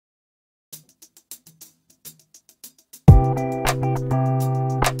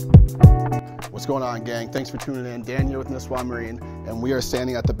What's going on, gang? Thanks for tuning in. Dan here with Nisswa Marine, and we are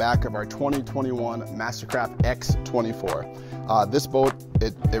standing at the back of our 2021 MasterCraft X24. This boat,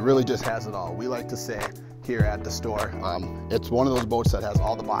 it really just has it all. We like to say here at the store, it's one of those boats that has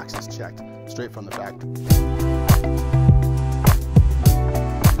all the boxes checked straight from the factory.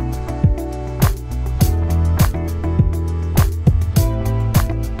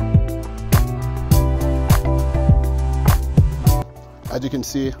 As you can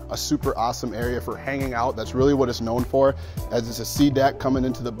see, a super awesome area for hanging out. That's really what it's known for, as it's a sea deck coming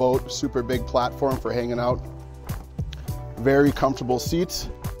into the boat, super big platform for hanging out. Very comfortable seats,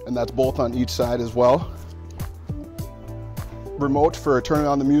 and that's both on each side as well. Remote for turning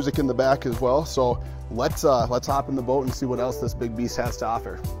on the music in the back as well. So let's hop in the boat and see what else this big beast has to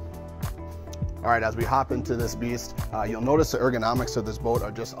offer. All right, as we hop into this beast, you'll notice the ergonomics of this boat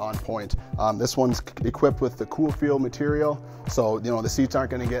are just on point. This one's equipped with the cool feel material, so the seats aren't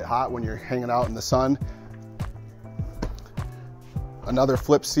gonna get hot when you're hanging out in the sun. Another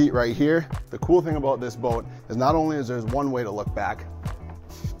flip seat right here. The cool thing about this boat is not only is there's one way to look back.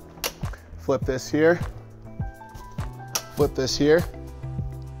 Flip this here, flip this here.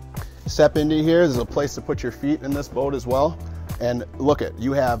 Step into here, there's a place to put your feet in this boat as well. And look at,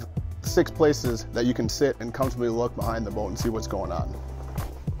 you have 6 places that you can sit and comfortably look behind the boat and see what's going on.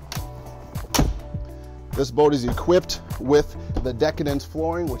 This boat is equipped with the Decadence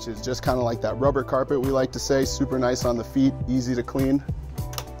flooring, which is just kind of like that rubber carpet we like to say, super nice on the feet, easy to clean.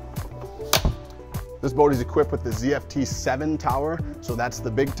 This boat is equipped with the ZFT7 tower, so that's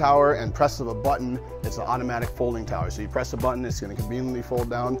the big tower, and press of a button, it's an automatic folding tower. So you press a button, it's gonna conveniently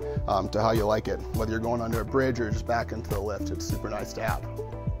fold down to how you like it. Whether you're going under a bridge or just back into the lift, it's super nice to have.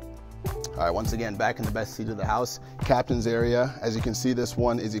 All right, once again, back in the best seat of the house, captain's area. As you can see, this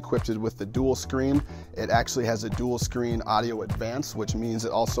one is equipped with the dual screen. It actually has a dual screen audio advance, which means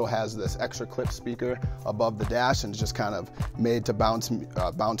it also has this extra clip speaker above the dash, and it's just kind of made to bounce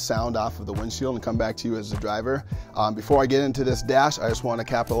sound off of the windshield and come back to you as the driver. Before I get into this dash, I just want to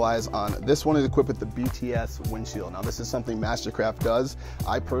capitalize on this one is equipped with the BTS windshield. Now, this is something MasterCraft does.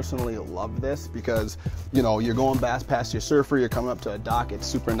 I personally love this because, you're going past your surfer, you're coming up to a dock. It's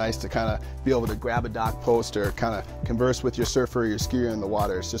super nice to kind of be able to grab a dock post or kind of converse with your surfer or your skier in the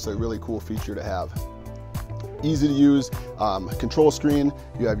water. It's just a really cool feature to have. Easy to use, control screen.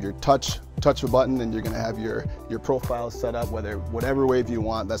 You have your touch a button, and you're going to have your profile set up whatever wave you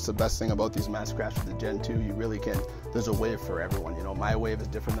want. That's the best thing about these MasterCrafts with the Gen 2. You really can, there's a wave for everyone. My wave is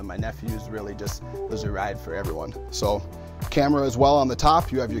different than my nephew's. Really just, there's a ride for everyone. So camera as well on the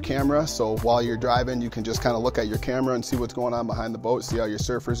top. You have your camera, so while you're driving, you can just kind of look at your camera and see what's going on behind the boat, see how your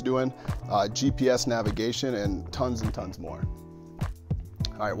surfer's doing. GPS navigation, and tons more.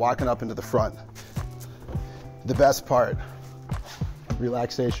 All right, walking up into the front. The best part,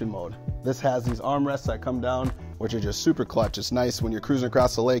 relaxation mode. This has these armrests that come down, which are just super clutch. It's nice when you're cruising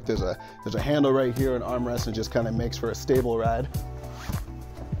across the lake. There's a handle right here, an armrest, and just kind of makes for a stable ride.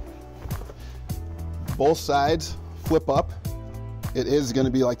 Both sides flip up. It is going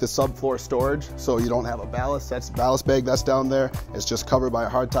to be like the subfloor storage, so you don't have a ballast. That's the ballast bag that's down there. It's just covered by a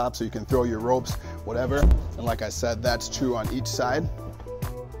hard top, so you can throw your ropes, whatever. And like I said, that's true on each side.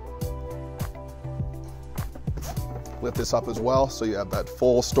 Lift this up as well, so you have that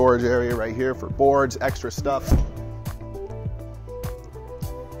full storage area right here for boards, extra stuff.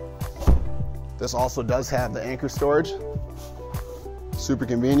 This also does have the anchor storage. Super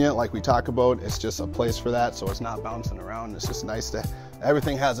convenient, like we talk about. It's just a place for that, so it's not bouncing around. It's just nice to,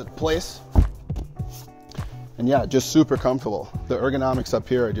 everything has its place. And yeah, just super comfortable. The ergonomics up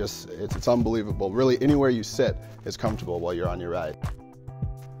here are just, it's unbelievable. Really, anywhere you sit is comfortable while you're on your ride.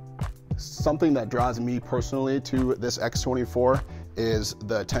 Something that draws me personally to this X24 is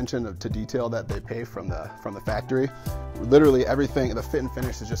the attention to detail that they pay from the factory. Literally everything, the fit and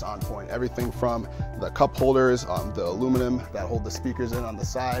finish is just on point. Everything from the cup holders, the aluminum that hold the speakers in on the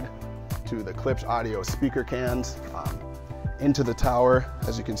side, to the clipped audio speaker cans, into the tower,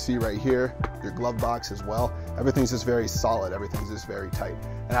 as you can see right here, your glove box as well. Everything's just very solid, everything's just very tight.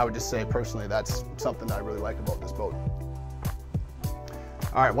 And I would just say personally, that's something that I really like about this boat.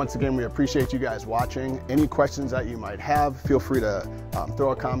 All right, once again, we appreciate you guys watching. Any questions that you might have, feel free to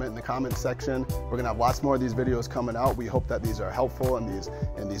throw a comment in the comment section. We're gonna have lots more of these videos coming out. We hope that these are helpful in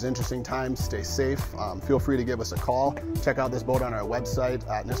these interesting times. Stay safe. Feel free to give us a call. Check out this boat on our website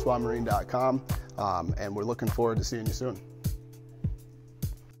at nisswamarine.com, and we're looking forward to seeing you soon.